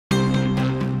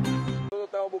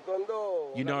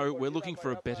You know, we're looking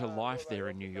for a better life there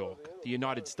in New York. The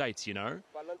United States, you know.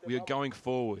 We are going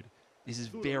forward. This is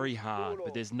very hard,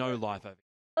 but there's no life over here.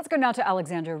 Let's go now to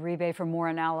Alexandra Ribe for more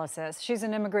analysis. She's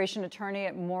an immigration attorney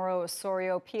at Moro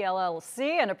Osorio PLLC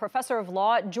and a professor of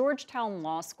law at Georgetown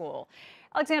Law School.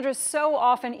 Alexandra, so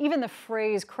often even the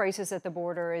phrase crisis at the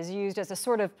border is used as a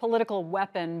sort of political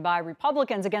weapon by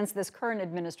Republicans against this current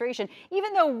administration,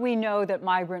 even though we know that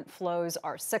migrant flows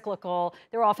are cyclical.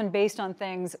 They're often based on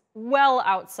things well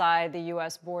outside the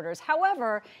U.S. borders.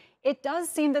 However, it does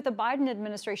seem that the Biden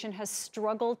administration has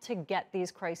struggled to get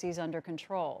these crises under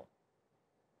control.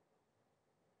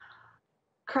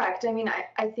 Correct. I mean,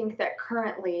 I think that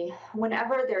currently,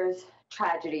 whenever there's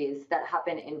tragedies that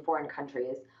happen in foreign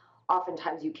countries,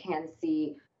 oftentimes you can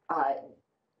see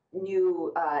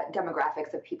new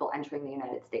demographics of people entering the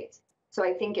United States. So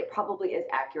I think it probably is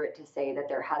accurate to say that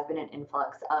there has been an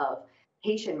influx of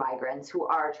Haitian migrants who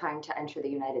are trying to enter the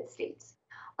United States.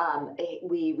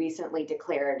 We recently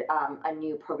declared a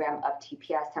new program of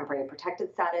TPS, temporary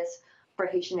protected status, for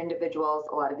Haitian individuals.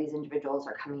 A lot of these individuals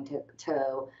are coming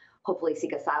to hopefully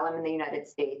seek asylum in the United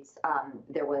States.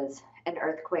 There was an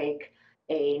earthquake,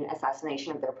 an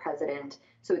assassination of their president.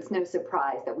 So it's no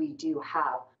surprise that we do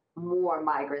have more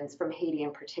migrants from Haiti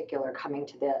in particular coming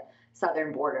to the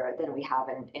southern border than we have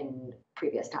in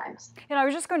previous times. And I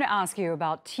was just going to ask you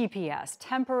about TPS,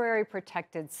 temporary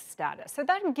protected status. So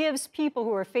that gives people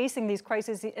who are facing these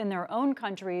crises in their own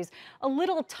countries a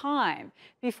little time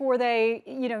before they,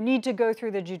 need to go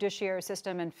through the judiciary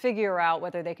system and figure out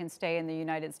whether they can stay in the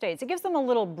United States. It gives them a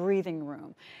little breathing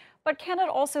room. But can it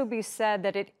also be said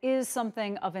that it is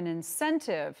something of an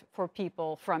incentive for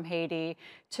people from Haiti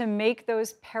to make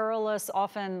those perilous,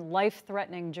 often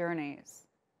life-threatening journeys?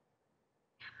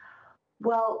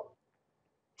 Well,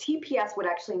 TPS would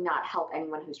actually not help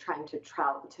anyone who's trying to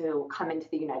travel to come into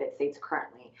the United States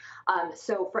currently.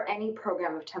 So for any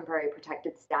program of temporary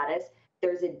protected status,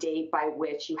 there's a date by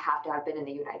which you have to have been in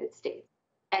the United States.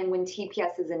 And when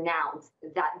TPS is announced,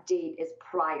 that date is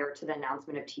prior to the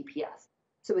announcement of TPS.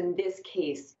 So in this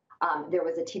case, there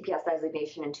was a TPS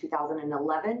designation in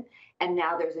 2011, and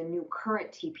now there's a new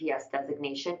current TPS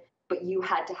designation, but you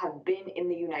had to have been in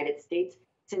the United States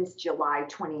since July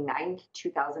 29th,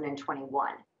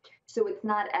 2021. So it's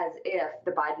not as if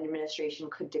the Biden administration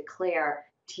could declare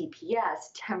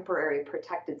TPS, temporary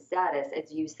protected status,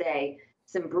 as you say,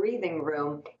 some breathing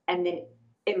room, and then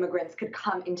immigrants could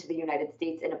come into the United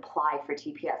States and apply for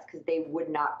TPS because they would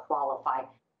not qualify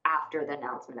after the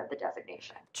announcement of the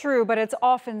designation. True, but it's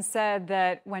often said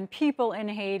that when people in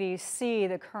Haiti see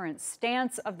the current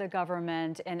stance of the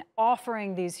government in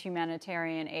offering these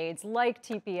humanitarian aids like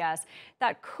TPS,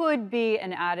 that could be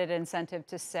an added incentive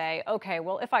to say, okay,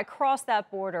 well, if I cross that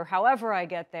border, however I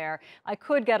get there, I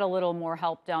could get a little more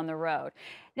help down the road.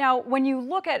 Now, when you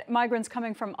look at migrants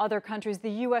coming from other countries, the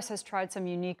U.S. has tried some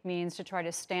unique means to try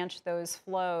to stanch those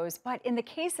flows. But in the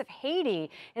case of Haiti,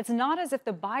 it's not as if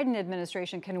the Biden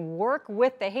administration can work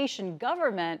with the Haitian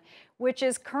government, which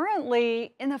is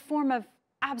currently in the form of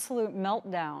absolute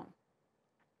meltdown.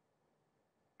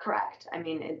 Correct. I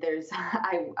mean,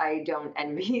 I don't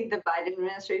envy the Biden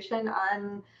administration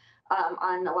on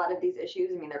a lot of these issues.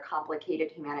 I mean, they're complicated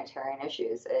humanitarian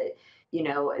issues.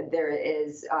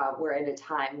 We're in a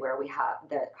time where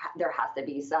there has to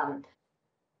be some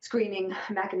screening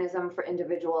mechanism for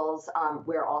individuals.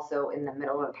 We're also in the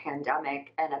middle of a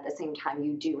pandemic, and at the same time,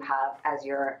 you do have, as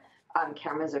your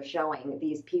cameras are showing,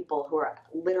 these people who are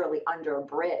literally under a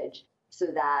bridge so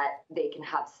that they can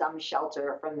have some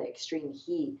shelter from the extreme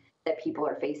heat that people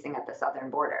are facing at the southern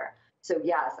border. So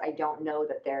yes, I don't know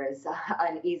that there's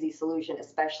an easy solution,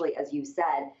 especially as you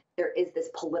said, there is this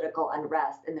political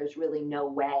unrest, and there's really no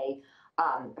way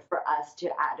for us to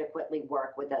adequately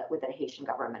work with the Haitian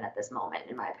government at this moment,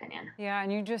 in my opinion. Yeah,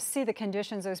 and you just see the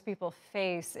conditions those people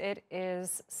face. It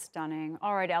is stunning.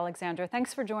 All right, Alexandra,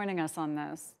 thanks for joining us on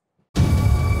this.